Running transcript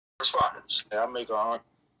fires. Yeah, I make 100.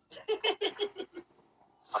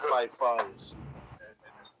 I fight fires.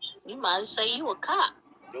 You might say you a cop.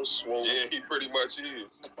 You're swole. Yeah, he pretty much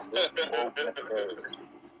is.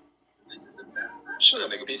 Shut up,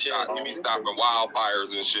 Nigga bitch. he be stopping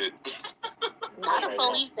wildfires and shit. Not the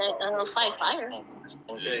police that fight fire.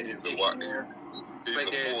 Yeah, he's a forest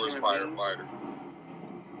firefighter.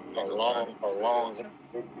 A long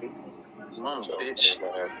bitch.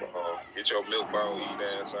 Get your milk bone, eat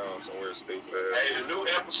ass on somewhere, stay sad. Hey, the new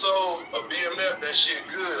episode of BMF, that shit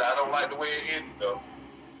good. I don't like the way it ended, though.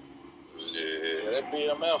 Yeah. That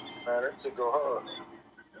BMF, man, that shit go hard.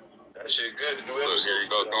 That shit good. The new Look, episode. here you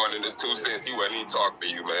go, throwing in his 2 cents. He wasn't even talking to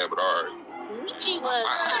you, man, but all right. Michi was. I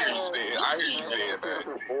hear you saying that.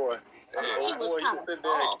 Boy, Yeah. that boy, he was sitting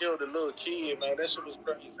there and killed a little kid, man. That shit was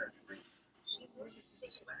crazy.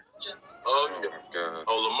 Oh, yeah.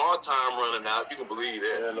 Oh, Lamar time running out. You can believe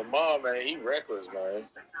that. Yeah, Lamar, man, he reckless, man.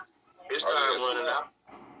 His time running out.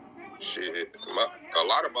 Shit, a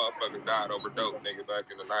lot of motherfuckers died over dope, nigga, back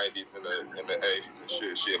in the 90s and the 80s and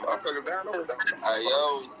shit. Shit, motherfuckers died over dope. Hey,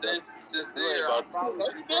 yo, sincere, I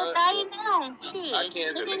promise you, Still dying now. Shit. I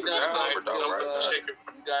can't Look speak at nothing that. over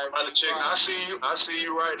I see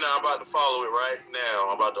you right now. I'm about to follow it right now.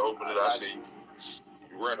 I'm about to open it. I see you.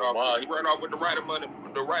 You run off with the right amount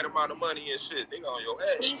of money and shit. Nigga on your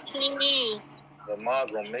head. Lamar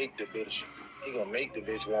gonna make the bitch. He gonna make the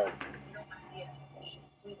bitch want.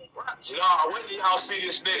 No, when do y'all see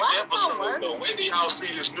this next episode, though? When do y'all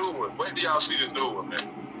see this new one? Man?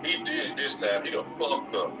 He did this time. He done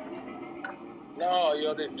fucked up. No,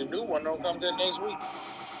 yo, the new one don't come till next week.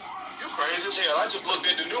 You crazy as hell. I just looked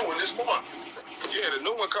at the new one this morning. Yeah, the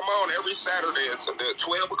new one come on every Saturday at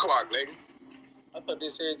 12 o'clock, nigga. I thought they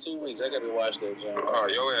said 2 weeks. I gotta watch that, John. Oh,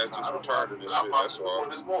 your ass just retarded this shit. That's all.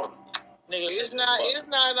 Nigga, It's not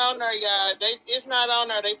on there, y'all. It's not on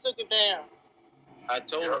there. They took it down. I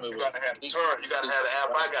told him it was. You gotta have the turn. You gotta have the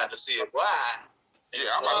app. I got to see it. Why?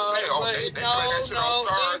 Yeah, I'm about to say, they play that shit on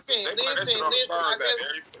Stars. They play that shit on Stars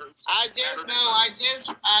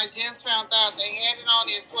I just found out they had it on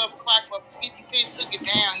at 12 o'clock, but 50 Cent took it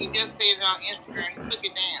down. He just said it on Instagram. He took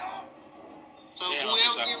it down. So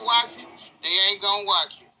whoever didn't watch it, they ain't gonna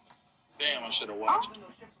watch it. Damn, I should have watched it.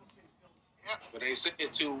 Yep. But they said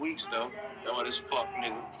 2 weeks, though. That's what this fuck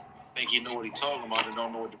nigga think he know what he talking about and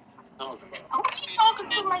don't know what talking about. Who are you talking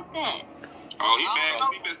to like that? Oh, he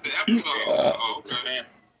missed the episode. Oh, okay.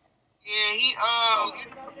 Yeah, he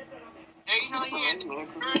had to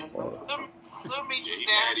Lil Meech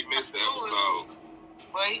down. He missed the episode.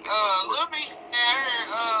 But Lil Meech down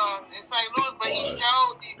here in St. Louis, but he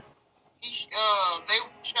showed it. They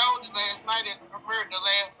showed it last night at the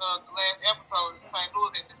last episode in St.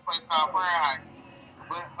 Louis at this place called Fire.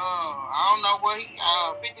 But I don't know what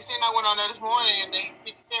 50 Cent. I went on there this morning and 50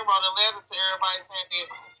 Cent wrote a letter to everybody saying that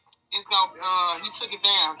it's gonna he took it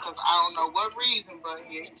down because I don't know what reason, but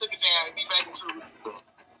yeah, he took it down. He'll be back into it.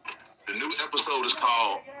 The new episode is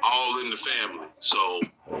called All in the Family. So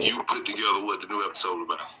you put together what the new episode is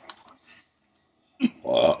about.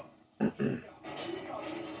 Wow.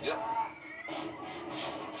 Yep.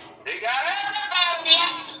 They got everybody.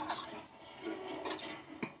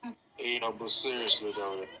 Yeah, but seriously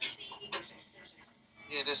though.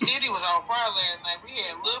 Yeah, the city was on fire last night. We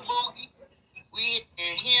had Lil Boogie, we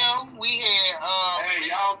had him, we had Hey,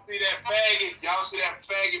 y'all see that faggot? Y'all see that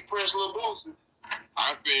faggot Prince Lil Boosie?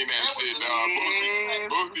 I seen that shit,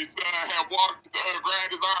 Boosie's son had walked,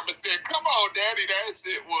 grabbed his arm and said, "Come on, Daddy." That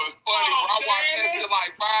shit was funny, bro. I watched that shit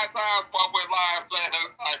like 5 times before I went live last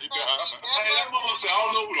night, Hey, that mother said, "I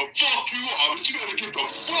don't know who the fuck you are, but you gotta get the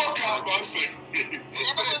fuck out of my face." Then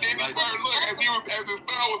he turned, look, as his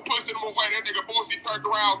son was pushing him away, that nigga Boosie turned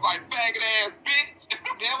around, was like, "Faggot ass bitch."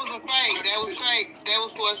 That was a fake. That was fake. That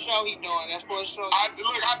was for a show he doing. That's for a show. I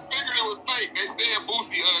figured it was fake. They said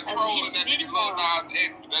Boosie trolling that nigga Lil Nas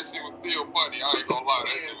X. That shit was still funny. I ain't gonna lie.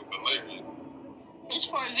 That shit was hilarious. It's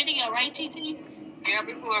for a video, right, TT? Yeah,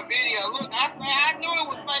 before a video. Look, I knew it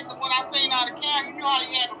was fake when I seen all the cameras. You know how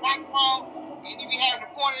you had the microphone and you be having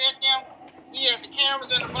to point it at them? He had the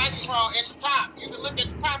cameras and the microphone at the top. You can look at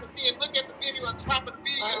the top and see it. Look at the video at the top of the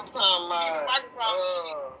video.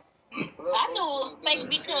 I knew it was fake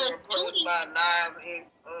because Tootie.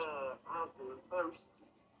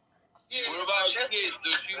 Yeah, what about your kids?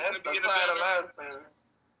 Does she want to be in the family?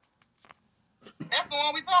 That's the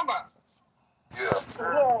one we talking about. Yeah,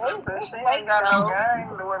 she ain't got no game.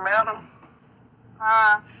 Do it matter?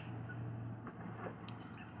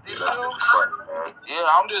 Yeah,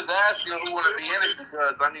 I'm just asking who want to be in it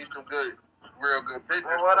because I need some real good pictures.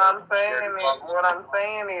 Well, what I'm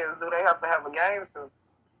saying is, do they have to have a game to?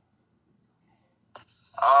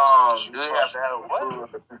 You have to have a what?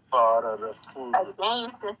 A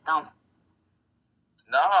game system.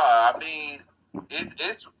 Nah, I mean,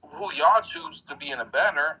 it's who y'all choose to be in a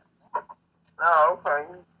banner. Oh, okay.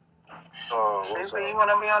 What's DC, up? you want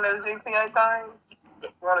to be on this GTA thing? You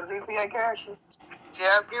want a GTA character?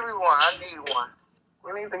 Yeah, give me one. I need one.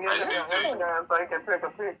 We need to get Hey, him CT. Instagram so he can pick a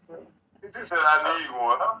picture. He just said I need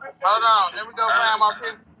one. Hold on, let me go find my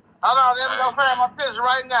picture. Hold on, let me go find my picture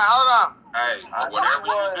right now. Hold on. Hey, I whatever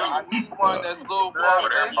need you do. one that's little for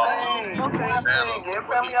Whatever TT, give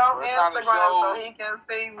him your Instagram so he can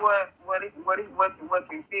see what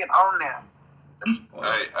you see on there.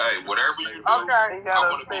 Hey, whatever you do, Okay. I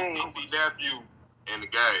want to be TT nephew in the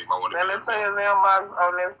game. I want to Let me see his inbox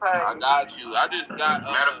on this page. I got you. I just got.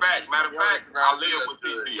 Matter of fact, I live with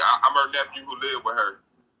TT. I'm her nephew who live with her.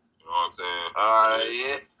 You know what I'm saying?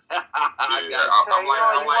 Yeah. I'm like, you know,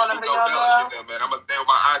 man. I'm gonna stay with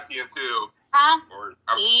my auntie until. Huh?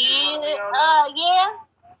 Yeah. Yeah.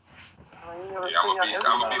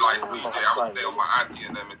 I'm gonna be like CJ. I'm gonna stay with my auntie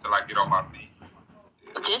and them until I get on my feet.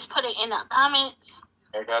 Just put it in the comments.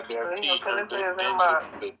 I got that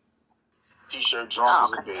T-shirt Oh, drunk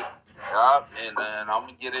as a bitch. Yup, and then I'm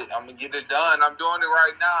gonna get it done. I'm doing it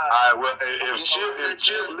right now. All right, well, if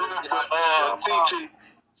Chip lives with TT,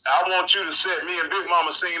 I want you to set me and Big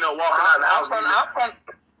Mama seen up walking out the house.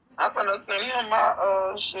 I'm gonna send him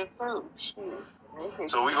my shit too. Shit.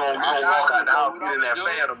 So we gonna walk out the house getting that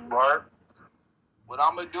Phantom, bro. What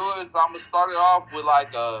I'm gonna do is I'm gonna start it off with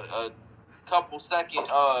like a couple second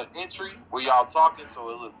entry where y'all talking, so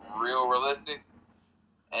it look real realistic.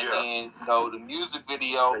 And then the music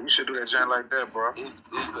video. You should do that jam like that, bro. It's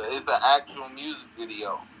an actual music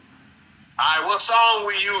video. All right, what song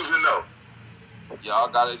we using though? Y'all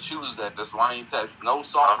gotta choose that. That's why I ain't touch no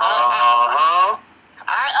song. I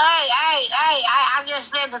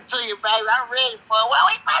just sent it to you, baby. I'm ready for it. Well,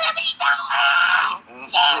 we better be done.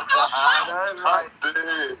 That's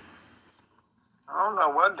right. I don't know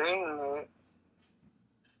what Dean is.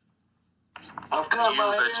 I'm coming. All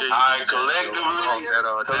right, collectively, we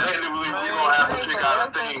gonna have to pick out a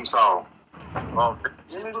theme song.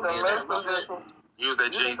 Use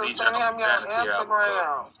that Jay-Z. Send him your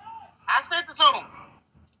Instagram. I sent it to him.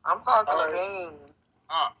 I'm talking to Dean.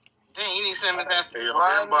 Dang, you need to send me that.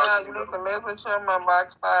 Right now, you need to message him on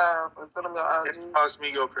box 5 and send him your IG. Inbox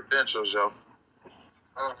me your credentials, yo.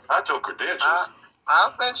 Not your credentials.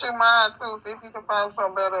 I'll send you mine too. See if you can find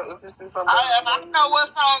something better. If you see something better. I know what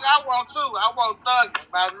song I want too. I want Thug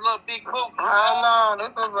by Little Big Boot. Hold on.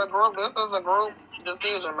 This is a group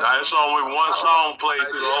decision, man. Now, it's only one song played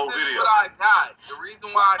through the whole This is video. what I got. The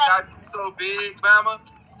reason why I got you so big, Bama,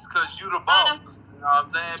 is because you the boss. You know what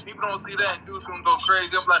I'm saying? People don't see that and dudes gonna go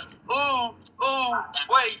crazy. I'm like, ooh,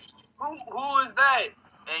 wait, who is that?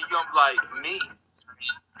 And you're like, me.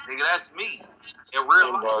 Nigga, that's me. In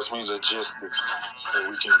real life. Inbox me logistics and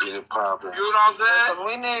we can get it popping. You know what I'm saying? Cause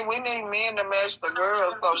we need men to match the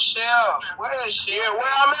girls. So Shell, where is Shell? Yeah,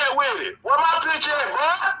 where I'm at with it? Where my picture at, bro?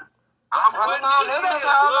 I'm putting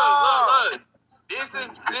look.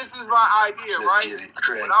 This is my idea, right?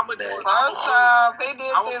 What I'm gonna do is First off, they did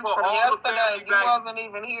I'ma this put from all the yesterday. family You back. wasn't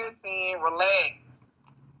even here seeing. Relax.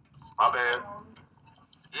 My bad.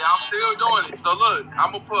 yeah, I'm still doing it. So look,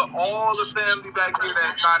 I'm gonna put all the family back here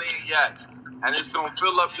that's not in yet. And it's gonna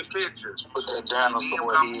fill up the pictures. Put that down on Me,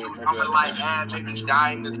 the I'm gonna like add maybe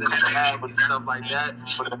diamonds in the bag and stuff like that.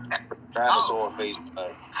 Put that dinosaur face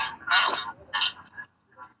back.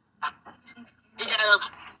 You gotta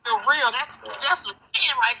feel real. That's real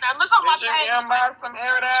right now. Look on my Did you page. inbox them,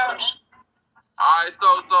 air it out? Alright, so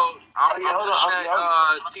I'm looking at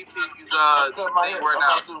TT's thing right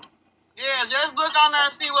now. Yeah, just look on there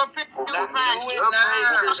and see what picture you can find. Your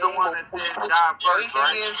page is the one that said job So we first, can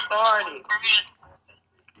right? get started.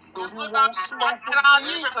 Just look on there.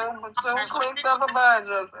 2 clicks of a button.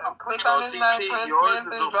 Just click on his name, press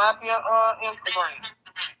message, drop your Instagram.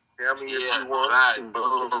 Tell me if Yeah, you want right. some.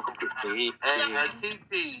 And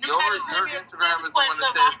TT, your Instagram is the one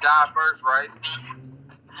that says God first, right?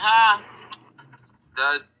 Huh?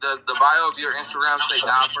 Does the bio of your Instagram say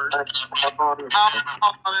God first? No,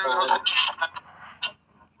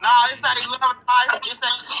 it say love life. It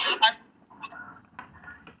say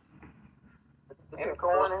And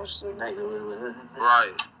going and shit.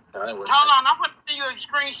 Right. hold on, I'm gonna see you a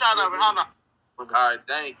screenshot of it. Hold on. Alright,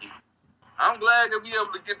 thank you. I'm glad that we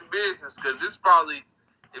able to get the business because it's probably,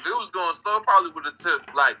 if it was going slow, probably would have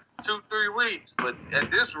took like 2-3 weeks. But at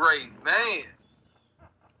this rate, man,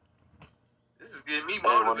 this is getting me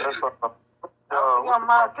motivated. You got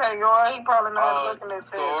my KO, he probably not looking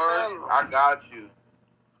at that. Tori, I got you.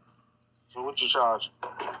 So what you charge?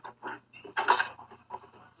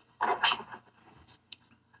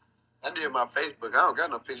 did my Facebook. I don't got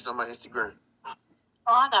no pictures on my Instagram.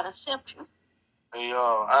 Oh, I got exception. Hey,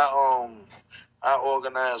 y'all, I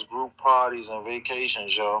organize group parties and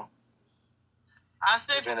vacations, y'all. I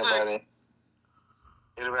said If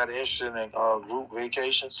anybody interested in group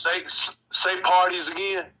vacations, say parties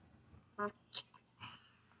again.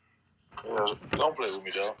 yeah, don't play with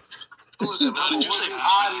me, dog. No, you say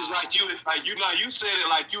parties like you said it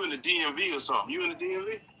like you in the DMV or something. You in the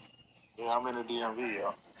DMV? Yeah, I'm in the DMV,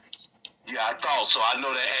 y'all. Yeah, I thought so. I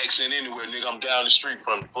know that accent anywhere, nigga. I'm down the street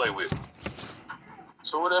from to play with.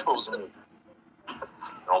 So what that supposed to mean?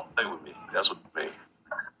 Don't play with me. That's what it means.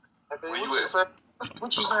 Where you at?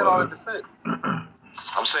 What you saying all that to say?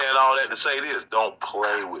 I'm saying all that to say this. Don't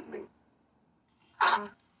play with me. Hey,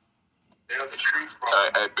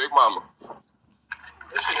 Big Mama.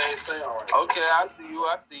 That shit ain't saying all right. Okay, I see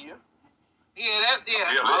you. Yeah.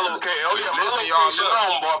 Yeah, my location. Oh yeah, my location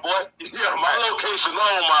on, boy. Yeah, my location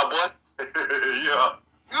on, my boy. Yeah.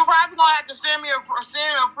 You probably gonna have to send me a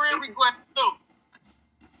friend request too.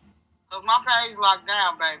 Cause my page locked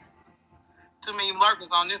down, baby. Too many lurkers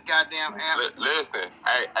on this goddamn app. Listen,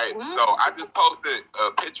 hey, so I just posted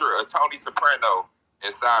a picture of Tony Soprano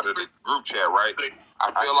inside of the group chat, right?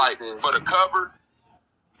 I feel like for the cover,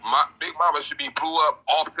 my Big Mama should be blew up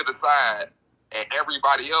off to the side, and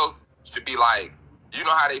everybody else should be like, you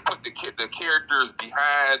know how they put the characters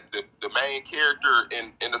behind the main character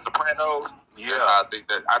in the Sopranos? Yeah, I think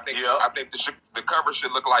the cover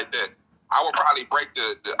should look like that. I will probably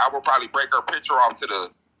break her picture off to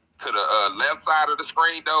the left side of the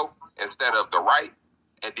screen though, instead of the right,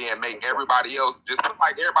 and then make everybody else just put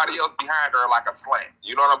like everybody else behind her like a slant.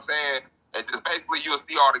 You know what I'm saying? And just basically you'll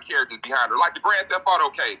see all the characters behind her, like the Grand Theft Auto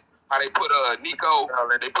case. How they put Nico,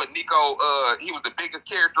 he was the biggest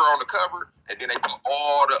character on the cover, and then they put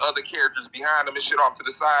all the other characters behind him and shit off to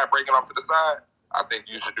the side, breaking off to the side. I think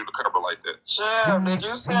you should do the cover like that. Sure. Did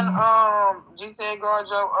you send GTA Guard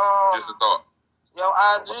Just a thought. your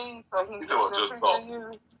IG so he can get a picture of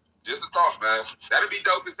you? Just a thought, man. That'd be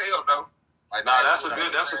dope as hell, though. Like, nah, that's a good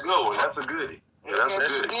one. That's a goodie. Yeah, that's a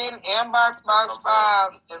goodie. Get inbox box 5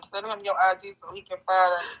 and send him your IG so he can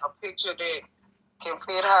find a picture that can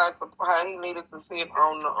fit how he needed to fit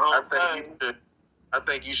on the I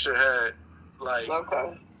think you should have like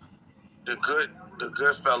the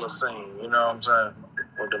good fella scene. You know what I'm saying?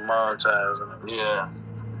 With the montage and everything. Yeah.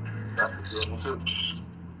 That's a good one too.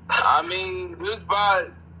 I mean, this by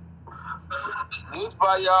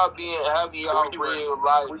y'all having y'all real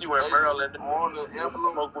life. When you in Maryland, on the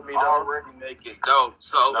emblem with me, already make it dope.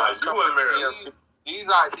 So nah, you in Maryland. These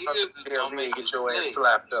ideas is gonna make get your ass sick.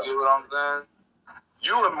 slapped up. You know what I'm saying?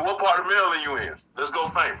 You in what part of Maryland you in? Let's go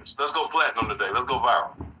famous. Let's go platinum today. Let's go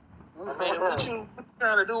viral. I mean, what you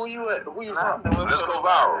trying to do? Where you at? Who you from? Let's go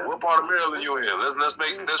viral. What part of Maryland you in? Let's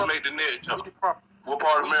make the net jump. What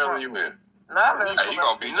part of Maryland you in? Hey, he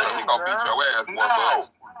gonna beat your ass, boy.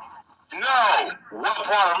 No. What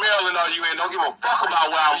part of Maryland are you in? Don't give a fuck about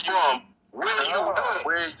where I'm from. Where you at?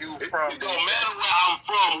 Where you from? It don't matter where I'm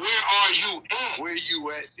from. Where are you at? Where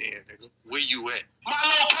you at, then, nigga? Where you at? My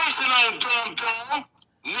location on dumb.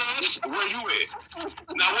 Next, where you at?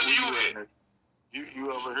 Now, where you at?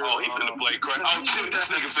 You over here? Oh, he finna play crazy. Oh, shit, this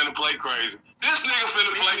nigga finna play crazy. This nigga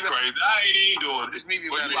finna play crazy. I ain't even doing this. Well,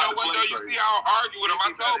 you know what, though? You see how I argue with him?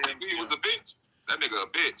 I told people he was a bitch. That nigga a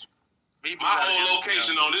bitch. My whole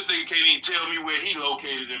location on this nigga can't even tell me where he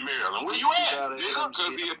located in Maryland. Where you at? Nigga,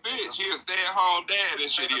 because he a bitch. He a stay-at-home dad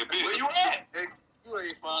and shit. He a bitch. Where you at? Hey, you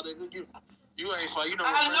ain't fine, nigga. You ain't fine. You know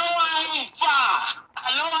I know I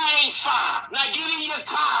ain't fine. Now get in your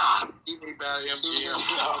car. Keep me by MGM.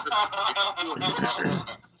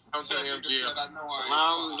 I'm telling MGM. I know I ain't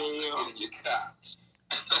fine. Get in your car.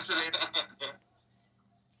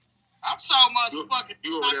 I'm so motherfucking.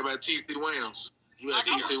 You over there by T.C. Williams. You at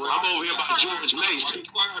T.C. Williams? I'm over here by George Mason.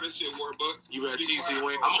 You at T.C.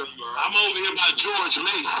 Williams? I'm over here by George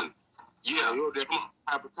Mason. Yeah. You're there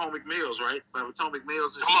by Potomac Mills, right? By Potomac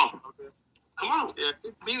Mills. Come on. Come on. Yeah.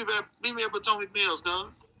 Meet me at Potomac Mills, cuz.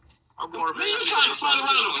 I'm going to Man, you trying to fight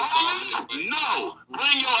around the police? No.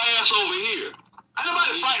 Bring your ass over here. Ain't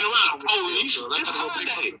nobody fighting around the police. It's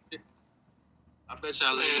Sunday. I bet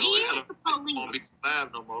y'all ain't gonna be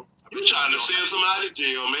alive no more. You trying to send somebody to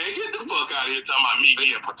jail, man. Get the fuck out of here talking about me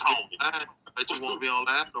here at Potomac. I bet you won't be on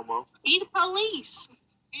live no more. Be the police.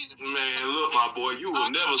 Man, look, my boy, you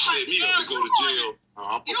will never set me up to go to jail.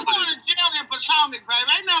 You going to jail in Potomac, baby.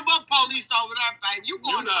 Ain't nothing but police over there, baby.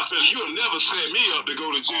 You'll never set me up to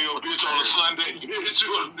go to jail, bitch, on a Sunday, bitch.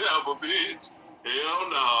 You'll never, bitch. Hell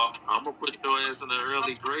no. I'm gonna put your ass in the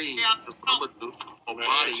early grade. I'm gonna do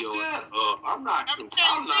body your ass. I'm not fucking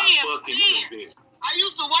convinced. I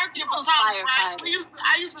used to work in Potomac, right?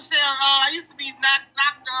 I used to sell. I used to be selling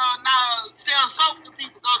soap to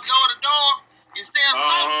people, go door to door and sell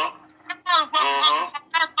soap. That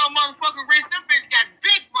motherfucker rich. Them bitch got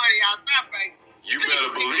big money outside, baby. You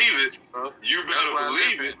better believe it. You better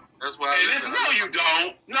believe it. That's why. No, you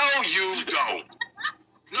don't. No, you don't.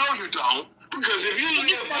 No, you don't. Because if you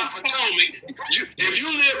live by Potomac, if you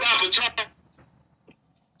live by Potomac.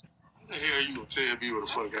 What the hell you gonna tell me what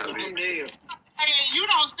the fuck I live? Hey, you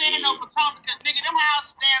don't stay in no Potomac because nigga, them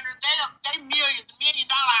houses down there, they million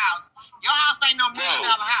dollar houses. Your house ain't no $1 million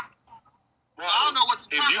house. Bro, I don't know what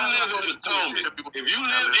if you live in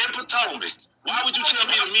Potomac, why would you tell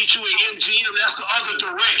me to meet you in MGM? That's the other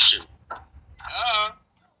direction.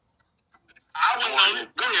 I wait on it.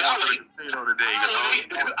 Go ahead. I'll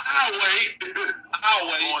wait.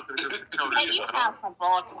 Hey, you're not from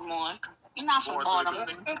Baltimore. You're not from Baltimore.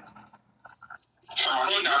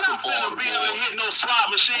 You're not gonna be able to hit no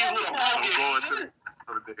slot machine with a broken hand.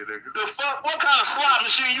 The fuck? What kind of slot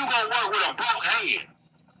machine you gonna work with a broke hand?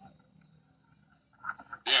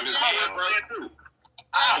 Damn, it's hard on that too.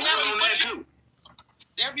 I'll work on that too.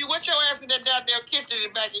 Debbie, what your ass in that goddamn kitchen in the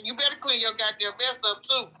back, and you better clean your goddamn mess up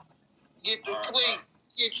too. Get the clean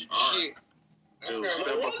kitchen shit. Okay.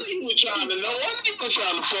 What are you trying to know? What are you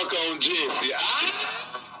trying to fuck on Jeffy?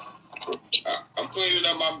 I'm cleaning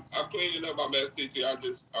up my mess, TT. I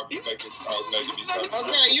was making me something.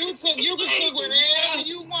 Okay, you can cook whatever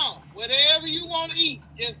you want. Whatever you want to eat.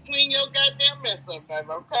 Just clean your goddamn mess up, baby,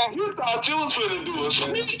 okay? You thought you was finna do a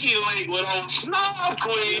sneaky link with old Snob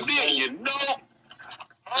Queen, didn't you? No.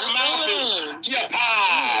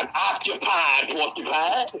 Occupied,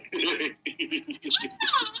 porcupine.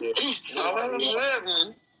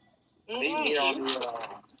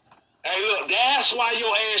 Hey, look, that's why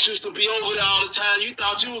your ass used to be over there all the time. You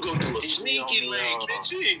thought you were going to do a sneaky link.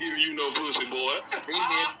 She ain't giving you no pussy, boy.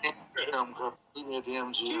 He near the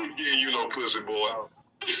MG. She ain't giving you no pussy, boy. I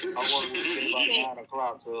want to be about 9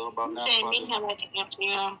 o'clock, so about 9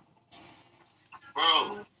 o'clock.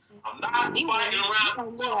 Bro, I'm not fighting around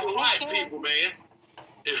with fucking white people, man.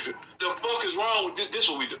 The fuck is wrong with this? This is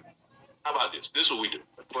what we do. How about this? This is what we do.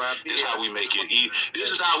 This is how we make it easy.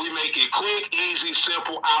 This is how we make it quick, easy,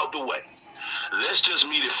 simple, out the way. Let's just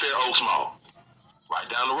meet at Fair Oaks Mall. Right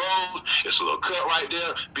down the road. It's a little cut right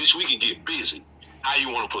there. Bitch, we can get busy. How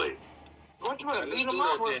you want to play it? What you want? Beat him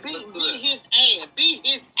up or beat his ass? Beat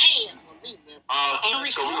his ass.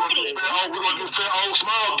 So we're gonna do Fair Oaks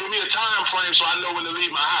Mall. Give me a time frame so I know when to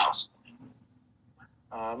leave my house.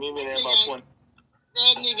 Meet me there about 20.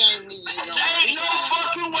 That nigga ain't me. There ain't no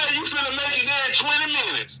fucking way you finna make it there in 20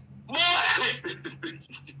 minutes. Boy.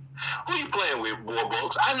 Who you playing with, boy,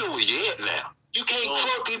 Bucks? I know where you're at now. You can't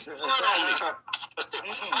fucking front on me.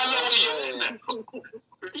 I know where you're at now.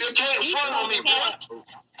 You can't front on me, boy.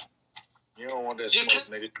 You don't want that smoke,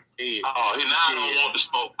 nigga. Oh, now I don't want the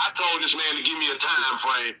smoke. I told this man to give me a time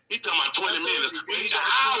frame. He's talking about 20 minutes. He's an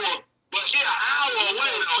hour, but he's an hour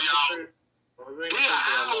away, though, y'all. He's an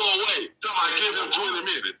hour away. Somebody give him 20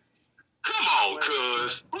 minutes. Come on,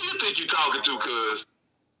 cuz. Who you think you talking to, cuz?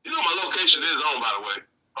 You know my location is on, by the way.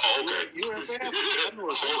 Oh, okay. You in family? I know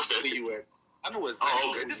exactly where you at. I know exactly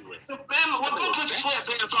where you at. Man, well, go put your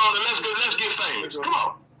sweatpants on and let's get famous. Come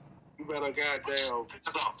on. You better goddamn.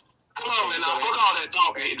 Come on, man. Now, fuck all that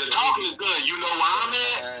talking. The talking is good. You know where I'm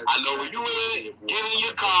at. I know where you at. Get in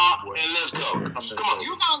your car and let's go. Come on.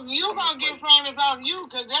 You gonna get famous off you,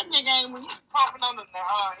 because that nigga ain't popping on the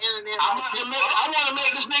internet. I want to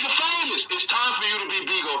make this nigga famous. It's time for you to be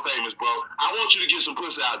Bigo famous, bro. I want you to get some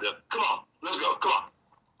pussy out there. Come on. Let's go. Come on.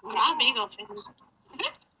 I'm Bigo famous.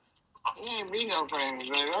 He ain't Bigo famous,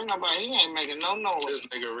 baby. He ain't making no noise. This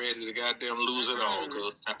nigga ready to goddamn lose it all, cuz.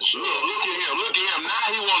 Look at him. Now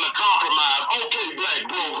he want to compromise. Okay, black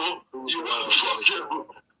brother. You want to fuck your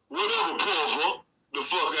whatever, brother. The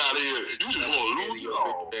fuck out of here. You just want to lose it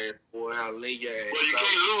all. Boy, I'll lay your ass out. Well, you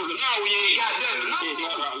can't lose it all when you ain't got that.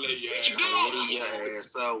 Lay your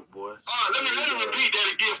ass out, boy. Let me repeat that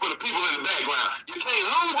again for the people in the background. You can't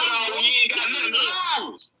lose it all when you ain't got nothing to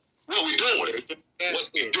lose. What we doing? What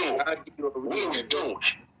we doing?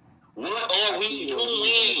 What are we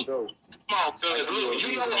doing? Come on, cuz. Look,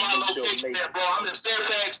 you know where my location at, bro. I'm in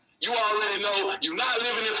Fairfax. You already know. You're not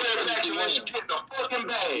living in Fairfax unless you get the fucking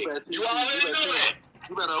bag. You already know that.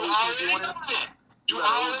 You better OTC one. You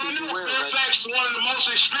already know Fairfax is one of the most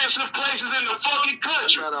expensive places in the fucking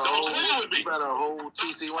country. Don't play with me. You better hold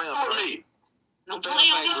TC Wham, bro.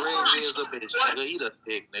 Fairfax red is a bitch, nigga. Eat a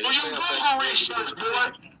stick, nigga. Well, you Google research,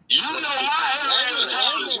 boy. You know my area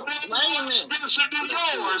town is way more expensive than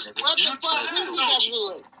yours. What the fuck?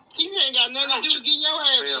 He ain't got nothing to do with getting your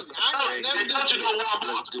ass. I don't never do it.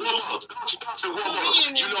 You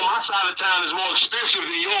know my side of town is more expensive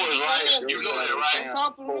than yours, right? You know that, right? You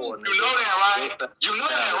know that, right? You know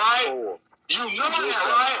that, right? You know that,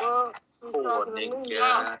 right? Poor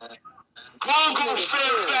nigga. Google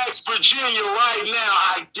Fairfax, Virginia right now.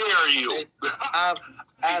 I dare you.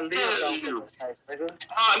 I live dare you.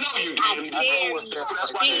 I know you didn't.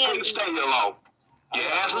 That's why you couldn't stay here long. Your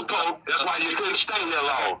ass was broke. That's why you couldn't stay here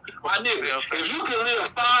long. My nigga, if you can live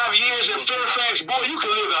 5 years in Fairfax, boy, you can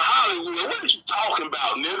live in Hollywood. What are you talking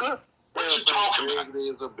about, nigga? What you talking about?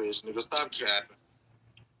 Is a bitch, nigga. Stop capping.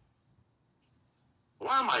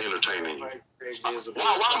 Why am I entertaining you? Why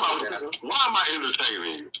am I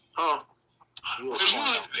entertaining you? Huh?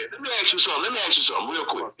 Let me ask you something. Real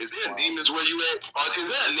quick. Is there a Neiman's where you at? Or is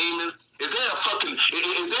there a Neiman's? Is there a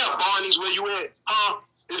Barney's where you at? Huh?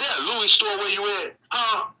 Is there a Louis store where you at?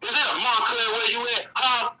 Huh? Is there a Montclair where you at?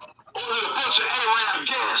 Huh? Or is it a bunch of Arab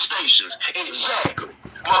gas stations? Exactly.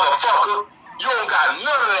 Motherfucker. You don't got none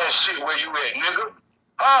of that shit where you at, nigga.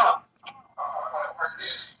 Huh?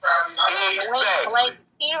 Exactly.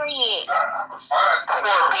 Period.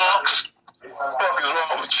 Poor bucks. What the fuck is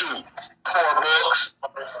wrong with you? Poor bucks.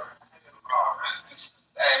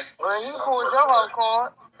 Well, you pulled your whole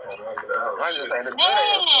card.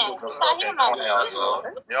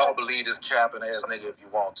 Y'all believe this capping ass nigga if you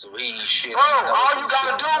want to. He ain't shit. Bro, all you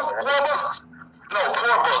gotta do, poor bucks.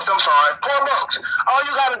 I'm sorry. Poor bucks. All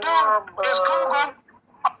you gotta do is Google.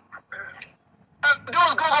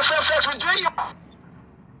 Google Fairfax, Virginia.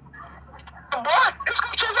 Boy, it's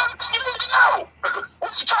gonna tell you everything you need to know.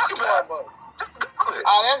 What you talking about?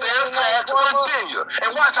 Fairfax, Virginia.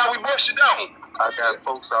 And watch how we bust you down. I got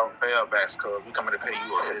folks out Fairfax, cuz we coming to pay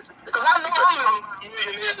you a visit. Because I know I'm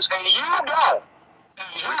millionaires, and you don't. I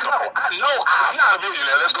know I'm not a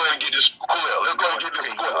millionaire. Let's go ahead and get this clear.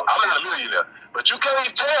 I'm not a millionaire. But you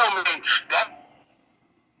can't tell me that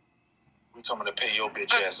we coming to pay your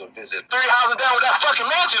bitch ass a visit. 3 houses down with that fucking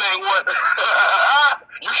mansion ain't what.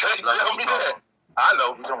 You can't tell me that. I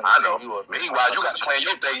know. Meanwhile, you got to plan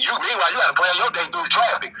your day. You got to plan your day through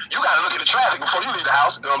traffic. You got to look at the traffic before you leave the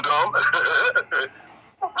house, dum-dum.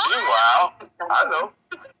 Meanwhile, I know.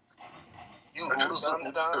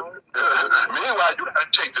 Meanwhile, you got to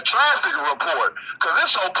check the traffic report because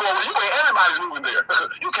it's so poor. You ain't everybody's moving there.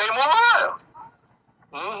 You can't move around.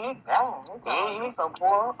 So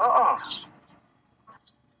poor.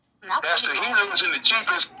 He lives in the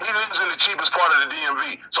cheapest part of the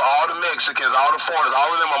DMV. So all the Mexicans, all the foreigners,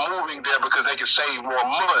 all of them are moving there because they can save more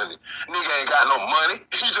money. Nigga ain't got no money.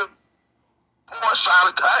 He's just poor side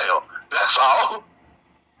of town. That's all.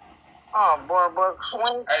 Oh boy, but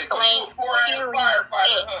hey, so you a poor ass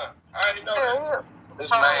firefighter, huh? I didn't know that.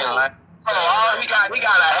 This man like. So he got a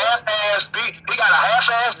half-ass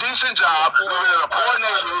decent job living in a poor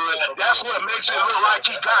neighborhood. That's what makes it look like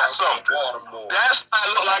he got something. That's why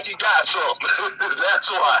it look like he got something.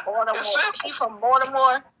 That's why. He from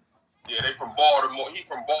Baltimore? Yeah, they from Baltimore. He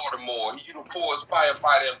from Baltimore. He the poorest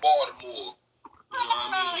firefighter in Baltimore. You know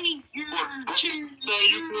what I mean?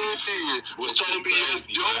 Was told to be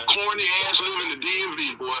your corny ass living in the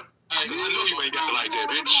DMV, boy. I know you ain't got it like that,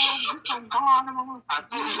 bitch. I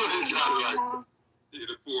told you what it got like. He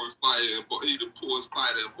the poorest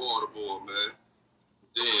fighter in Baltimore, man.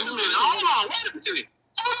 Damn. Hold on, wait a minute.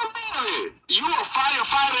 You a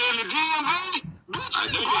firefighter in the DMV? Bitch, I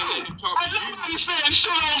know you talking to you. He said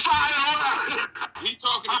shit on fire. He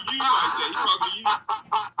talking to you like that. He talking to you.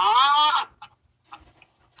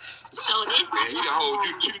 So this man, he done hold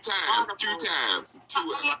you two times.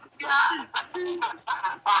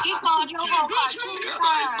 He called your whole car 2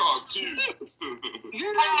 times. You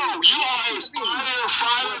are a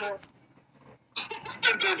firefighter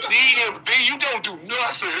in the DMV. You don't do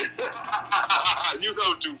nothing. You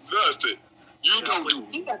don't do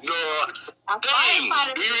nothing. A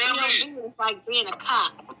firefighter is like being a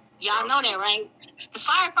cop. Y'all know that, right? The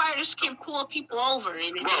firefighters can pull people over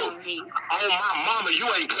in the DMV. Oh, my mama, you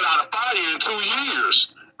ain't put out a fire in 2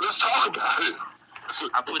 years. Let's talk about it.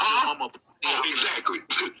 I put your mama up. Exactly.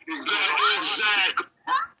 Exactly.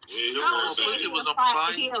 He was a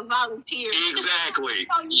fire. He a volunteer. Exactly.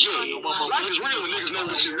 Yeah. Life is real and niggas know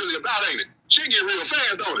what she's really about, ain't it? She get real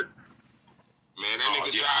fast, don't it? Man, that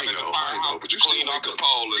nigga driving the firehouse, but you clean off the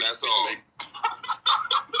pole and that's all.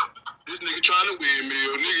 This nigga trying to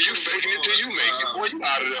windmill. Nigga, you faking it till you make it. Boy, you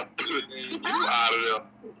out of there. You out of there.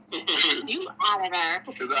 You out of there.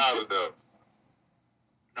 It's out of there.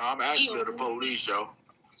 No, I'm actually the police, yo.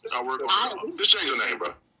 I work on Just change your name,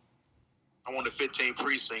 bro. I'm on the 15th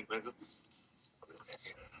precinct, nigga.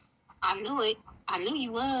 I knew it. I knew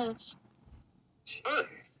you was. What?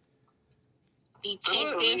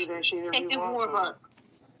 Detective Warbuck.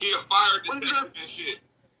 He a fire detective and shit.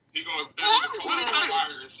 He gonna stay in the police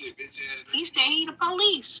fire and shit, bitch ass. He said he the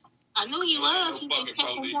police. I knew he was. He fucking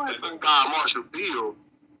police. That Fire Marshal Bill.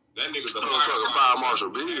 That nigga's a Fire Marshal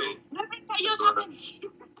Bill. Let me tell you something.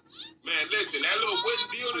 Man, listen, that little wooden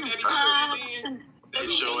building that he was in. They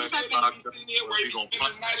show it. We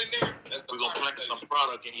gonna plant some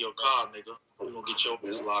product in your car, nigga. We gonna get your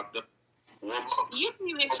bitch locked up. You don't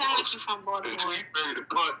even sound like you from Baltimore. Until you ready to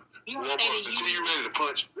punch. You Until you ready to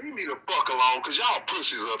punch. Leave me the fuck alone, cause y'all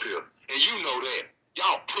pussies up here. And you know that.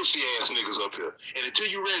 Y'all pussy ass niggas up here. And until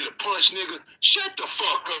you ready to punch, nigga, shut the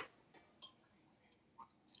fuck up.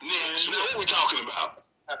 Next, now what we talking about?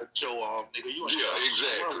 How to show off, nigga. You ain't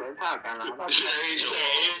exactly.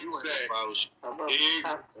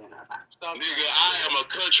 Nigga, I am a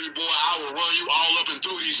country boy. I will run you all up and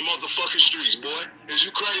through these motherfucking streets, boy. Is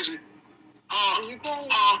you crazy?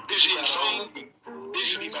 Is you insane?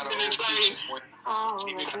 Is you insane?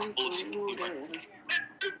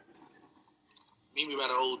 Meet me by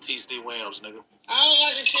the old TC Williams, nigga. I don't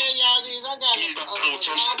like to tell y'all these.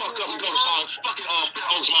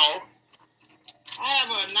 I have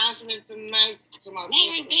an announcement to make to my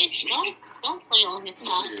Man, bitch, don't play on his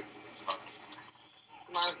phone.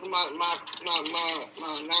 My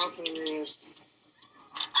announcement is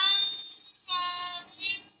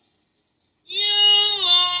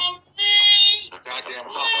Goddamn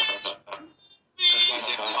hot.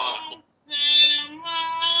 Goddamn hot.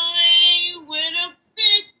 with a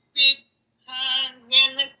big hug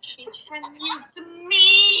and a kiss from you to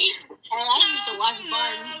me. Hey, I used to watch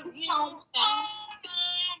Barton.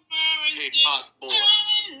 Hey, hot boy.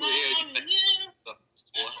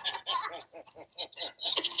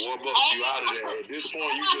 Boy, Bucks, you out of there. At this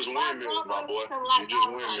point, you just windmill, my boy. You just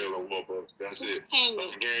windmill on Boy Bucks. That's it.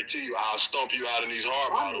 I guarantee you, I'll stomp you out in these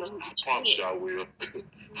hard bottles. I promise you I will.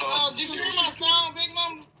 Oh, did you hear my song, Big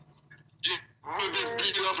Mama? Yeah,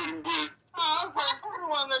 beat it up and with Oh, okay. I just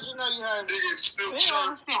want to let you know you heard it. you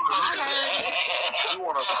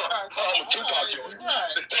want to Tupac your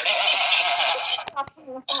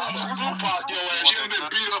Tupac your ass. You been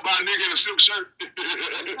beat up by a nigga in a silk shirt. She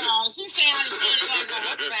said I was going to go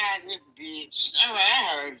outside this bitch. All right, I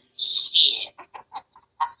heard shit.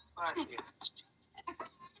 I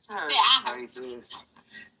heard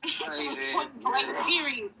point blank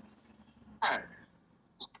period.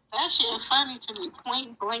 That shit is funny to me.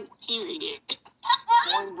 Point blank period.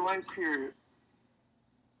 Point blank period.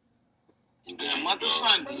 Yeah, month of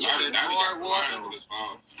Sunday. Hey,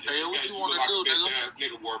 what you want to do, nigga? I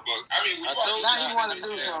told you now you want to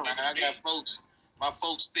do something. I got folks. My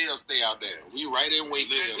folks still stay out there. We right in Wake.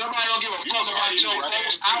 Nobody don't give a fuck about your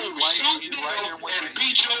folks. I will shoot them and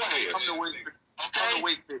beat your ass. Come to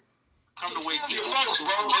Wake. Come to Wake. Your folks, bro,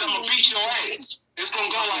 and I'm gonna beat your ass. It's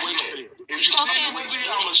gonna go like that. If you stand with me,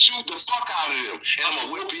 I'm gonna shoot the fuck out of them, and I'm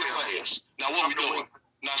gonna whip your ass. Now what we doing?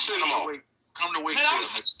 Now send them on. Come to Wake. Man, I'm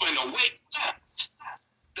just in the Wake.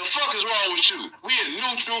 The fuck is wrong with you? We in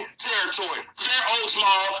neutral territory. Fair old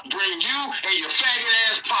small, bring you and your faggot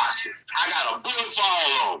ass posse. I got a bullet for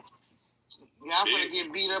all of them. Y'all gonna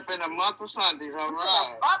get beat up in a month of Sundays, all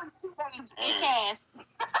right? Bitch ass.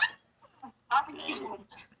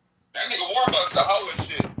 That nigga Warbucks a hoe and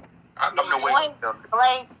shit. I know you.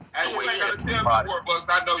 Blake. Hey, you ain't gotta tell me Warbucks.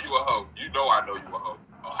 I know you a hoe. You know I know you a hoe.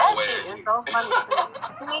 That shit is so funny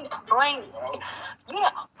to me. Blank. Yeah,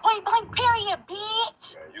 point blank period,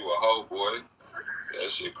 bitch. Yeah, you a hoe, boy. That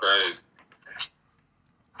shit crazy.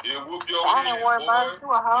 He'll whoop your I head, ain't worried about you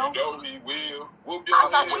a hoe. You know he will. Whoop your I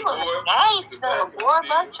thought head, you boy. was a gangster, boy,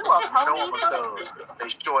 but you a police. Hey,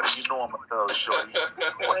 shorty, you know I'm a thug, shorty. I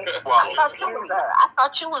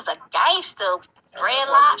thought you was a gangster.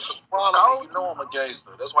 Dreadlocks. Swallow me. You know I'm a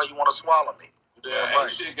gangster. That's why you want to swallow me. Yeah, ain't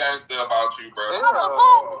shit gangster about you, bro. You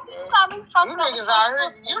niggas out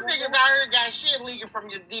here got shit leaking from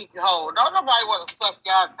your dick hole. Don't nobody want to suck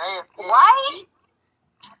y'all ass. Right?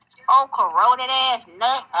 Oh, corroded ass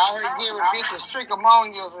nut. I heard giving bitches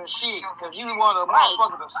trichomonias and shit because you want a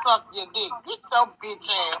motherfucker to suck your dick. Get your bitch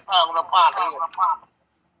ass out up out here.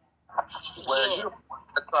 Well, you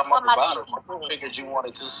talking about the bottle. I figured you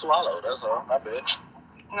wanted to swallow. That's all. My bad.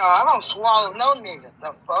 No, I don't swallow no nigga.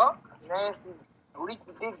 The fuck? Nasty,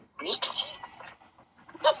 leaky dick bitch.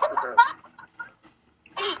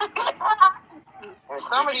 And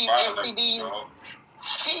some of these STDs,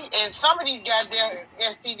 and some of these goddamn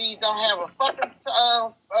STDs don't have a fucking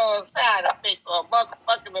side effect or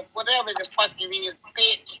motherfucking whatever the fuck it is,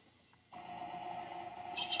 bitch.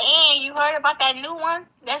 And you heard about that new one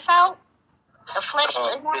that's out? The flesh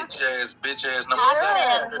one? Bitch ass number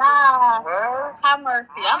 7. Nah. Have mercy.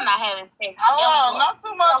 I'm not having sex. Oh, not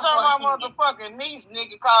too much on my motherfucking niece,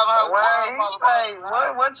 nigga, calling her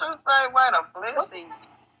what you say? Wait, a flesh eating.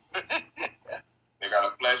 They got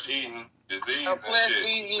a flesh-eating disease and shit.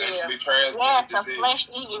 Sexually transmitted Yes, disease. a flesh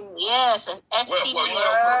eating. Yes, an STD. Well, you know,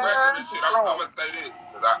 for the record and shit, I'm gonna say this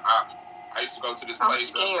because I used to go to this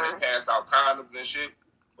place where they pass out condoms and shit,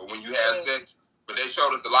 but when you have sex, but they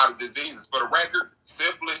showed us a lot of diseases. For the record,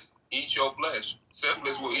 syphilis eats your flesh.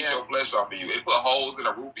 Syphilis will eat your flesh off of you. It put holes in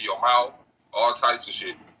the roof of your mouth, all types of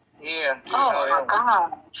shit. Yeah. Oh my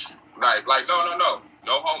God. Like no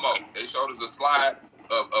homo. They showed us a slide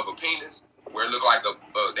of a penis where it looked like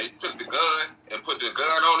they took the gun and put the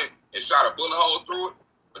gun on it and shot a bullet hole through it,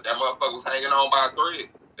 but that motherfucker was hanging on by a thread.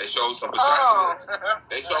 They showed some vagina licks.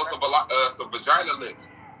 They showed some vagina licks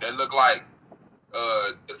that looked like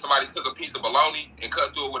somebody took a piece of bologna and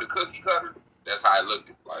cut through it with a cookie cutter. That's how it looked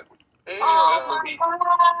like. Oh my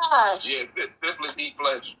gosh. Yeah, syphilis eat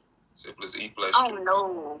flesh. Syphilis eat flesh. Oh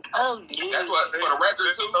no. Oh yeah. That's what, for the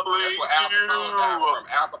record too, that's what Al Capone died from.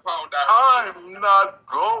 Al Capone died from. I'm not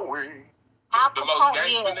going. The most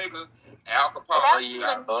gangster nigga, Al Capone.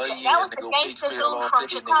 That was the gangster dude from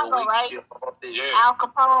Chicago, right? Yeah. Al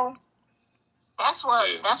Capone. That's what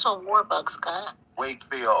Warbucks got.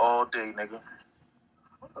 Wakefield all day, nigga.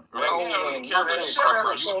 Man, you bitch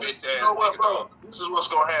ass. You know what, bro? This is what's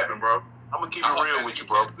gonna happen, bro. I'm gonna keep it real with you,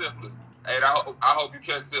 bro. Syphilis. Hey, I hope you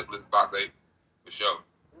catch syphilis, Bate. For sure.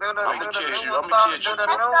 I'm gonna catch you. I'm gonna catch you, bro.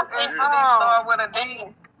 Start with a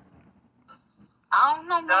D. I don't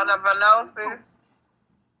know. Venosis.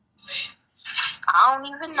 I don't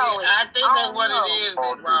even know it. I think that's what it is,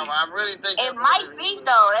 Big Mama. I really think it might be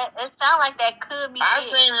though. It sounds like that could be. I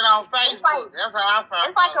seen it on Facebook. That's how I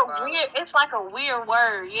found it. It's like a weird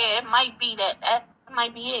word. Yeah, it might be that. That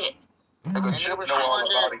might be it. Nigga, Chip know all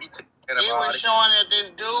about it. He took antibiotics. It was showing that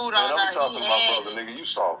this dude on I'm talking about brother, nigga. You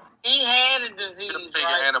soft. He had a disease,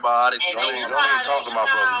 right? Antibiotics. Don't even talk to my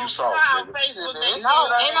brother. You soft, nigga.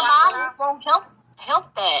 No, antibiotics won't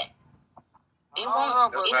help that. It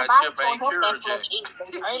won't. That's why Chip ain't cured yet.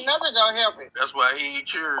 Ain't nothing gonna help it. That's why he ain't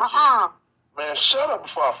cured yet. Man, shut up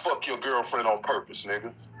before I fuck your girlfriend on purpose,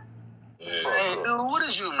 nigga. Yeah. Hey, dude, what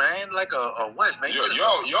is you, man? Like a what, man? You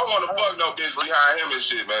don't want to fuck no bitch behind him and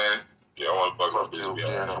shit, man. You don't want to fuck no bitch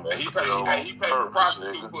behind him, man. He paid for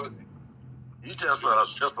prostitute pussy. You just a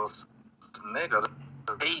nigga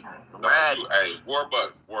hating, riding. Hey,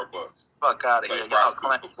 Warbucks. Fuck out of here, y'all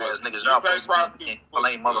clown ass niggas. Y'all supposed to be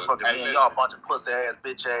plain motherfucking men. Y'all a bunch of pussy ass,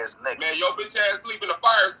 bitch ass niggas. Man, your bitch ass sleep in the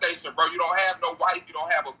fire station, bro. You don't have no wife. You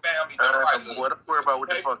don't have a family. Boy, don't worry about what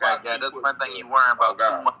the fuck I got. That's one thing you worrying about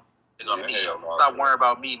too much. Stop worrying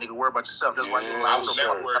about me, nigga. Worry about yourself. That's why you I was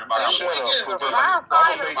never worried about you. I'm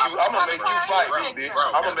gonna make you fight me, bitch.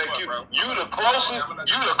 I'm gonna make you. You the closest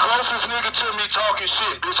nigga to me talking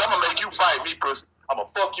shit, bitch. I'm gonna make you fight me, pussy. I'm gonna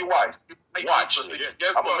fuck your wife. Watch. I'm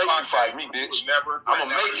gonna make you fight me, bitch. I'm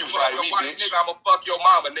gonna make you fight me, bitch. I'm gonna fuck your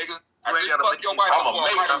mama, nigga. I'm gonna make you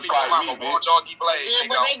fight me, bitch. Yeah,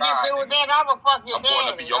 when they get through with that, I'ma fuck your daddy. I'm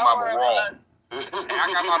going to be your mama wrong. I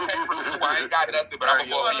got my papers too. I ain't got nothing, but I'm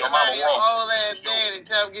gonna be your mama wrong. Old ass daddy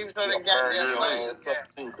tell give you some goddamn money.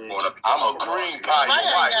 I'm a cream pie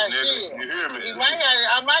your wife, nigga. You hear me?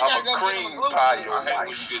 I might gotta go cream pie your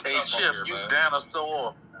wife. Hey Chip, you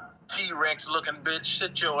dinosaur. T-Rex looking bitch,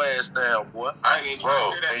 sit your ass down, boy. I ain't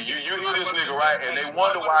bro, and you hear this nigga right, and they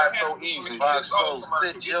wonder why it's so easy. So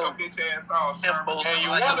sit your himbo. And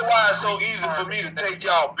you wonder why it's so easy for me to take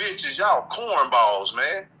y'all bitches. Y'all cornballs,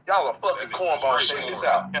 man. Y'all are fucking cornballs. Check this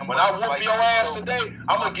out. When I whoop your ass today,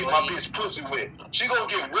 I'm gonna get my bitch pussy wet. She gonna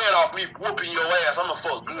get wet off me whooping your ass. I'm gonna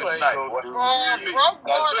fuck good tonight, boy. Call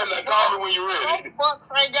me when you're ready. Fucks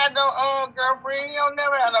ain't got no girlfriend. He don't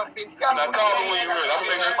never have no bitch. Now call me when you're ready. I'm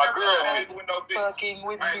gonna make sure my girl with me. Fucking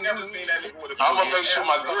with me. I ain't never seen that nigga with a bitch. I'm gonna make sure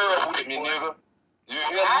my girl with me, nigga. You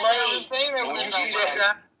hear me? When you see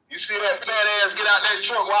that. You see that fat ass get out that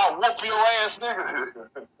truck while I whoop your ass,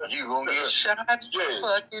 nigga? You gonna get shot? Yeah.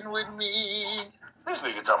 Fucking with me. This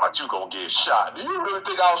nigga talking about you gonna get shot. Do you really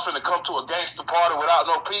think I was finna come to a gangster party without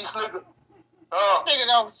no peace, nigga? Nigga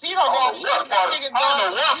don't see no I don't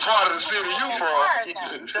know what part of the city you from. He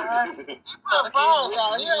put paws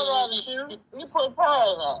on. He don't know how to shoot. He put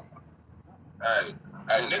paws on.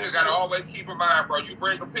 Hey, nigga gotta always keep in mind, bro. You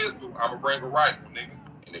bring a pistol, I'ma bring a rifle, nigga.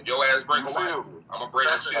 And if your ass bring a rifle, I'ma bring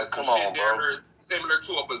a shit. Some shit there similar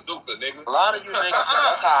to a bazooka, nigga. A lot of you niggas,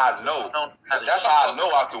 that's how I know. That's how I know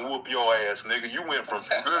I can whoop your ass, nigga. You went from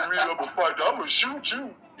let me up and fight, I'm gonna shoot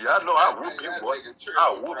you. Yeah, I know I whoop you, boy.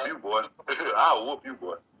 I'll whoop you, boy. I'll whoop you,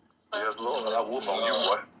 boy. Yes, Lord, I'll whoop on you,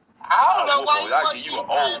 boy. I don't know why I give you an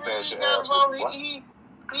old fashioned ass whoop, boy.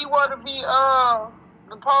 He want to be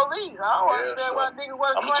the police. I don't understand why niggas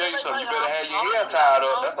want to I'm gonna tell you something. You better have your hair tied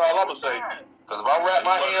up. That's all I'm gonna say. Because if I wrap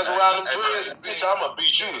my hands around them dreads, bitch, I'm gonna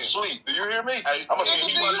beat you to sleep. Do you hear me? I'm gonna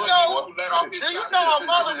beat you to sleep, boy. Do you know a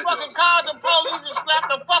motherfucking called the police and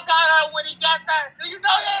slapped the fuck out of her when he got there? Do you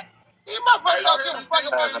know that? You motherfuckers don't give a fuck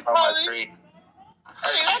about the police.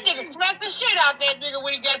 Hey, that nigga smacked the shit out that nigga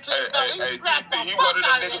when he got to the door. He slapped the fuck out of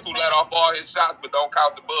that nigga. He one of them niggas who let off all his shots but don't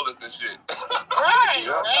count the bullets and shit. Right,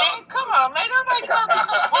 man. Come on, man. Nobody come to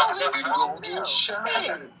the police.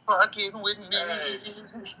 Fucking with me.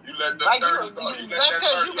 You let them like 30s on. That's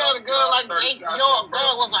because you got a gun like your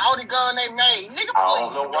gun was the only gun they made. Nigga, I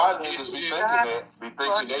don't know why niggas be thinking that. Be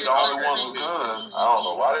thinking they the only ones with guns. I don't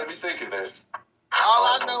know why they be thinking that. All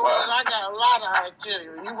I know is I got a lot of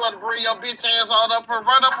artillery. You want to bring your bitch ass on up and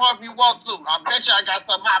run up on if you want to. I bet you I got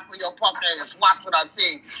something hot for your punk ass. Watch what I tell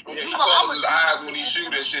you. Yeah, he closes his eyes when he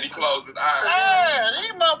shoot and shit. He closes his eyes. Yeah,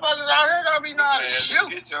 these motherfuckers out here don't be knowing how to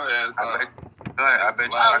shoot. Get your ass up. I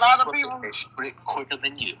bet you a lot of people shoot quicker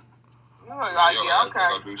than you. Like, yeah,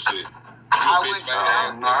 okay. Do shit. I wish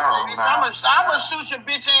I'm gonna shoot your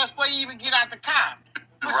bitch ass before you even get out the car.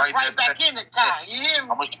 Push right back in the car. You hear me?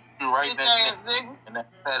 I'm gonna shoot you right in that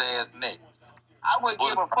fat ass neck. I wouldn't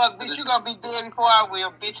give a fuck, bitch. You gonna be dead before I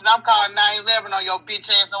will, bitch. And I'm calling 911 on your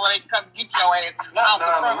bitch ass. Know where they come get your ass off the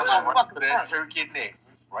front of my fucking that turkey neck.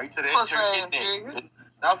 Right to that turkey neck.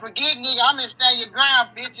 Don't forget, nigga, I'm in stand your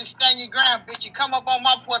ground, bitch. You stand your ground, bitch. You come up on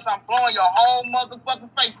my porch, I'm blowing your whole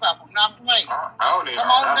motherfucking face up. I'm not playing. I don't even come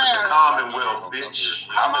on I'm down. in the Commonwealth, bitch.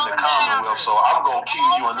 I'm in the Commonwealth, so I'm gonna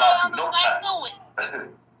kill you and not do no time.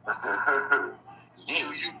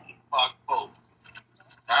 You fuck both.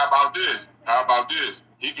 How about this?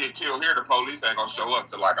 He get killed here, the police ain't gonna show up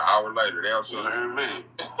till like an hour later. They don't show up. Me.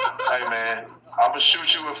 Hey, man. I'm gonna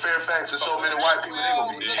shoot you in Fairfax and so many white people, they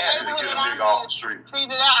gonna be happy to get a nigga off the street.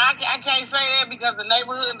 I can't say that because the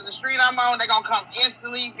neighborhood of the street I'm on, they gonna come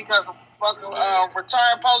instantly because the fucking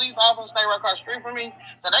retired police officers stay right across the street from me,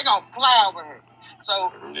 so they gonna fly over here.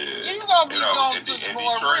 So you gonna be going to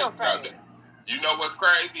more real fast. You know what's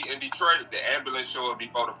crazy? In Detroit, the ambulance show up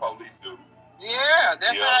before the police do. Yeah,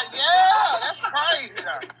 that's that's crazy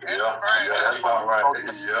though. That's crazy. That's about right.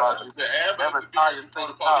 The ambulance before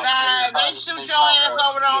the police. Nah, they shoot your ass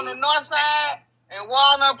over there on the north side and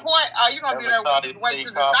Walnut Point. You gonna be there wait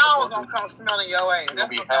till the dogs gonna come smelling your ass.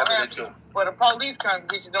 That's what's gonna happen. But the police come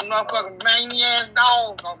get you, them motherfucking maniac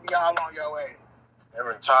dogs gonna be all on your ass.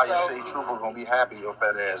 Every retired state trooper gonna be happy your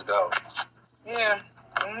fat ass go. Yeah.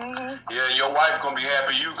 Yeah, your wife gonna be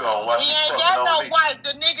happy you gone. He ain't got no wife. The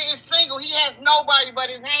nigga is single. He has nobody but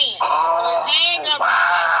his hand. Oh, his hand got wow.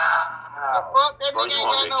 The fuck? That bro, nigga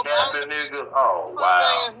ain't got nobody. Nigga? Oh,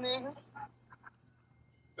 wow. Nigga.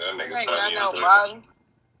 That nigga ain't got nobody.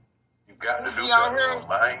 You got to do out here,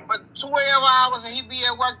 man. But 12 hours and he be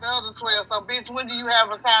at work the other 12. So, bitch, when do you have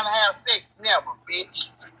a time to have sex? Never, bitch.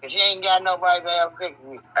 Cause you ain't got nobody to have sex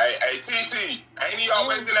with. Hey, TT, ain't he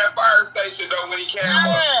always in that fire station though when he came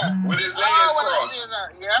up with his legs crossed?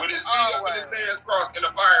 With his feet up and his legs crossed in the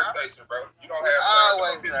fire station, bro. You don't have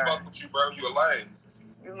time to bitch fuck with you, bro. You a lame.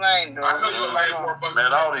 You lame, dude. I know you a lame more fuck.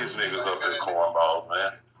 Man, all these niggas up here cornballs,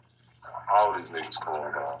 man. All these niggas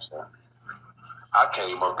cornballs, man. I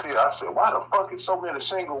came up here, I said, why the fuck is so many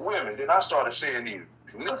single women? Then I started saying these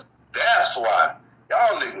niggas. That's why.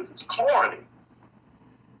 Y'all niggas is corny.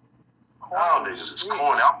 Y'all niggas is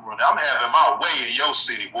corny. I'm having my way in your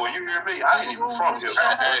city, boy. You hear me? I ain't even from here.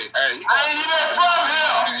 Hey, I ain't even from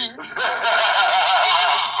here.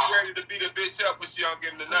 He's ready to beat a bitch up when she don't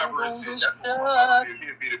give him the number and shit. That's what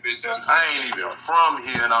he'll beat a bitch up. I ain't even from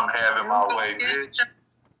here and I'm having my way, bitch.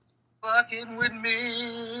 Fucking with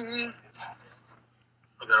me.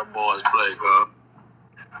 I got a boys play, bro.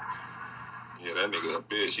 Yeah, that nigga a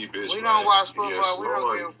bitch. He bitch. We don't watch football. We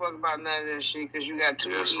don't give a fuck about none of that shit because you got too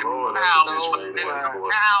many Lord. Cowboys,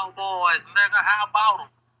 nigga. How about them?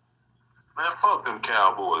 Man, fuck them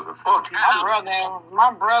Cowboys and fuck you.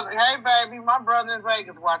 My brother, hey baby, my brother in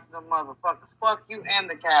Vegas watching them motherfuckers. Fuck you and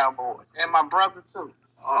the Cowboys. And my brother too.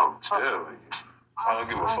 I'm telling you. I don't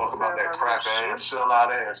give a fuck about that crack ass, sell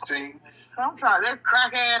out ass team. I'm trying that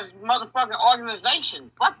crack ass motherfucking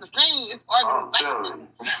organization. Fuck the team, it's organization.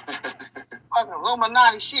 Fucking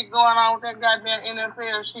Illuminati shit going on with that goddamn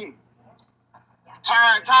NFL shit.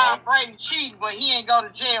 Tom Brady cheated, but he ain't go to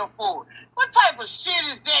jail for it. What type of shit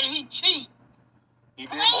is that he cheat? He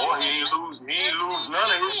did. Boy, he ain't lose none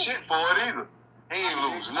of his shit for it either. He ain't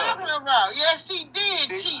lose nothing. About? Yes, he did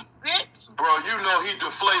cheat, bitch. Bro, you know he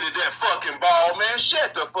deflated that fucking ball, man.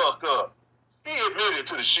 Shut the fuck up. He admitted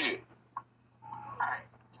to the shit.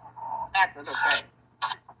 After the fact.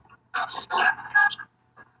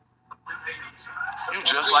 You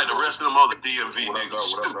just like the rest of them other DMV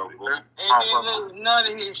niggas. And didn't lose none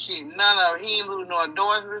of his shit. None of it. He ain't lose no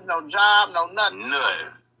endorsements, no job, no nothing. Nothing.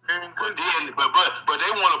 But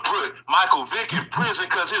they want to put Michael Vick in prison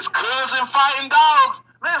because his cousin fighting dogs.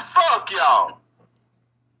 Man, fuck y'all.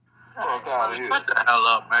 Fuck out of here. Shut the hell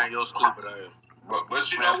up, man. You're stupid ass.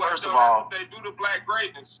 But you know what? First of all, they do the black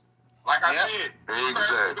greatness. Like I said,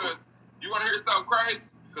 exactly. Because you want to hear something crazy?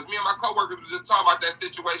 Because me and my coworkers were just talking about that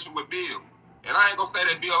situation with Bill. And I ain't gonna say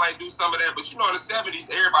that Bill ain't do some of that, but you know in the 70s,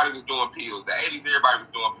 everybody was doing pills. The 80s, everybody was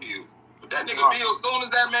doing pills. But that nigga Bill, as soon as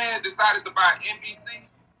that man decided to buy NBC,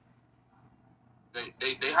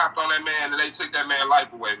 they hopped on that man and they took that man's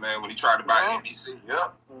life away, man, when he tried to buy NBC.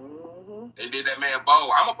 Yep. They did that man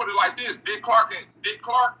bold. I'm gonna put it like this: Dick Clark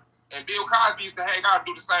and Bill Cosby used to hang out and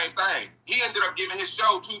do the same thing. He ended up giving his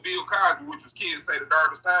show to Bill Cosby, which was Kids Say the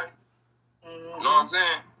Darndest Thing. You know what I'm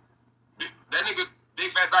saying? That nigga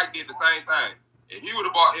Dick Van Dyke did the same thing. If he would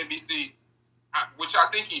have bought NBC, which I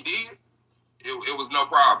think he did, it was no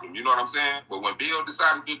problem. You know what I'm saying? But when Bill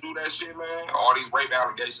decided to do that shit, man, all these rape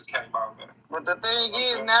allegations came out, man. But the thing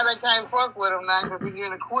is, now they can't fuck with him now because he's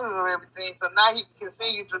getting acquitted of everything. So now he can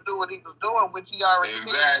continue to do what he was doing, which he already said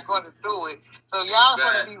he was going to do it. So y'all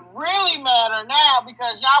going to be really madder now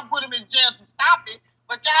because y'all put him in jail to stop it,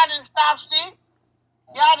 but y'all didn't stop shit.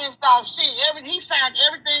 Y'all didn't stop shit. He signed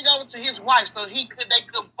everything over to his wife, so they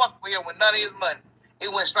couldn't fuck with him with none of his money.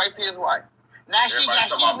 It went straight to his wife. Now she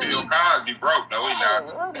Bill Cosby broke. No, he not.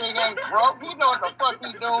 That nigga ain't broke. He know what the fuck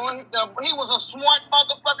he doing. He was a smart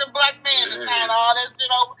motherfucking black man to sign all that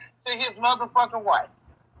shit over to his motherfucking wife.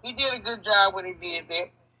 He did a good job when he did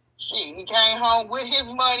that. Shit, he came home with his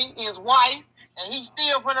money, his wife, and he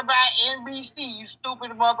still finna buy NBC, you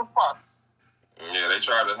stupid motherfucker. Yeah, they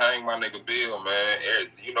tried to hang my nigga Bill, man.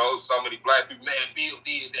 You know, so many black people, man, Bill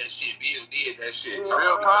did that shit. Bill did that shit. Yeah.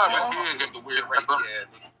 Bill Cosby did get the weird rape.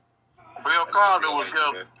 Bill Cosby was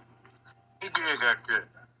guilty. He did that shit.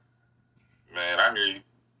 Man, I hear you.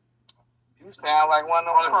 You sound like one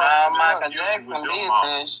of them. Michael Jackson did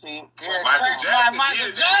that shit. Yeah, Michael Jackson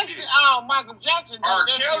did that shit. Oh, Michael Jackson did R.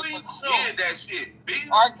 that Kelly shit. did that shit.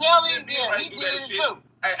 R. Kelly, yeah, he did it too.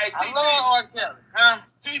 Hey, I love R. Kelly. Huh?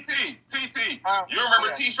 TT. You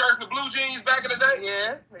remember T-shirts and blue jeans back in the day?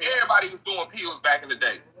 Yeah. Everybody was doing pills back in the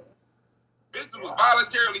day. Bitches was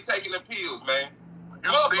voluntarily taking the pills, man.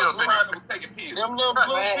 Motherfuckers around was taking pills. Them little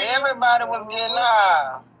blue pills. Everybody was getting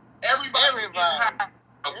high. Everybody was getting high.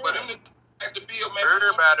 But them at the bill, man.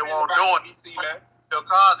 Everybody won't do it. Man. Bill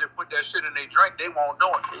Cosby put that shit in their drink, they won't do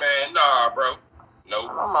it. Man, nah, bro. Nope.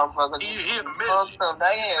 Them motherfuckers he admitted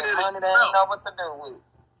they had money they didn't know what to do with.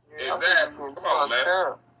 Exactly. Come on, man.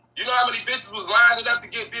 You know how many bitches was lining up to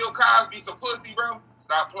get Bill Cosby some pussy, bro?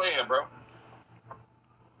 Stop playing, bro.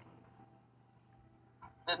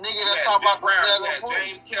 The nigga that talk about Brown, you had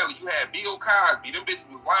James Kelly, you had Bill Cosby. Them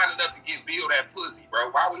bitches was lining up to get Bill that pussy, bro.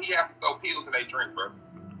 Why would he have to throw pills in their drink, bro?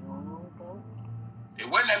 It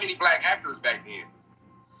wasn't that many black actors back then.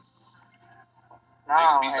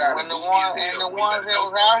 No, and the ones that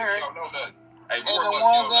was out here.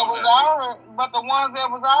 But the ones that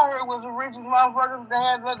was out here was the richest motherfuckers that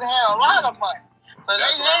had a lot of money. So they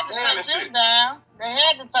had to take them down. They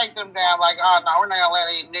had to take them down. Like, oh no, we're not gonna let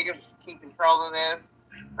any niggas keep controlling this.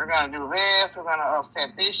 We're gonna do this. We're gonna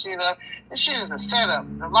upset this shit up. This shit is a setup.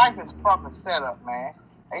 The life is fucking setup, man.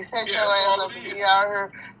 They set your ass up to be out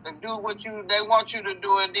here to do what they want you to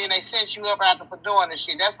do, and then they set you up after for doing this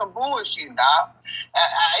shit. That's some bullshit, dog.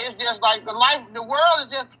 It's just like the world is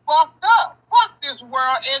just fucked up. Fuck this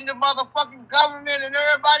world and the motherfucking government and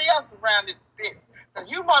everybody else around this bitch. Cause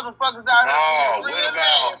you motherfuckers out here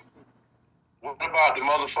What about the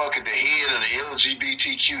motherfucker, the head of the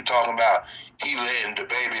LGBTQ talking about he letting the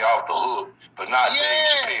baby off the hook, but not Dave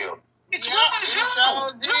Chappelle? It's you know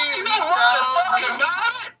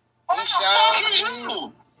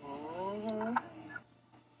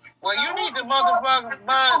Well, you need the motherfuckers,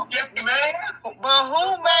 but who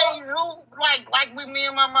like with me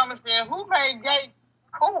and my mama said, who made gay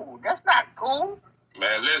cool? That's not cool.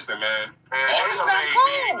 Man, listen, man. That's not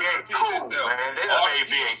cool.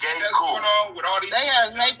 They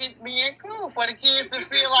have make it being cool for the kids to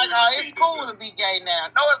feel like, oh, it's cool to be gay now.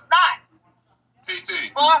 No, it's not.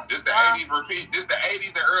 TT, this the 80s this the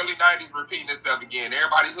 80s and early 90s repeating itself again.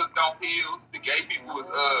 Everybody hooked on pills. The gay people was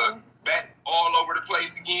back all over the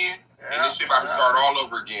place again. And this shit about to start all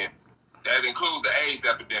over again. That includes the AIDS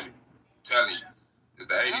epidemic. I'm telling you. It's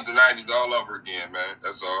the 80s and 90s all over again, man.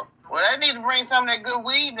 That's all. Well, they need to bring some of that good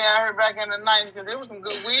weed down here back in the 90s, because there was some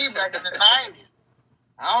good weed back in the 90s.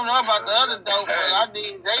 I don't know about the other dope, but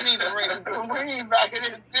they need to bring some weed back in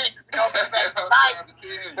this bitch to go back tonight.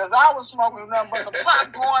 Because I was smoking nothing but the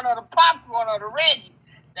popcorn or the Reggie.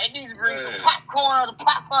 They need to bring some popcorn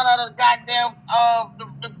out of the goddamn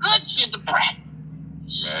the good shit, the press.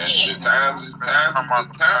 Man, the times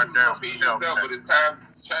repeat itself, but it's time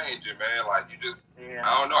is changing, man. Like you just,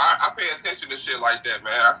 I don't know. I pay attention to shit like that,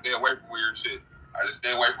 man. I stay away from weird shit. I just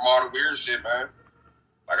stay away from all the weird shit, man.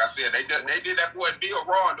 Like I said, they did that boy Bill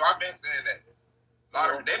wrong. Though I've been saying that.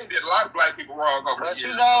 They did a lot of black people wrong over the years. But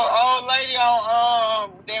you know, old lady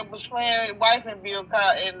on that was playing wife in Bill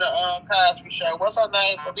in the Cosby Show. What's her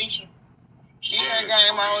name? Felicia. She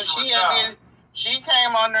came on. She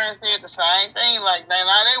came on there and said the same thing. Like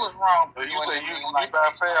they was wrong. So you say you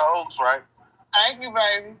by fair oaks, right? Thank you,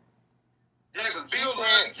 baby. Yeah, because Bill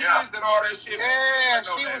loved the kids and all that shit. Yeah,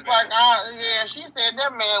 she was like, she said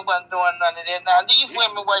that man wasn't doing none of that. Now, these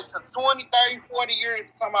women wait till 20, 30, 40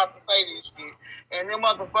 years to come out to say this shit. And them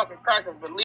motherfucking crackers believe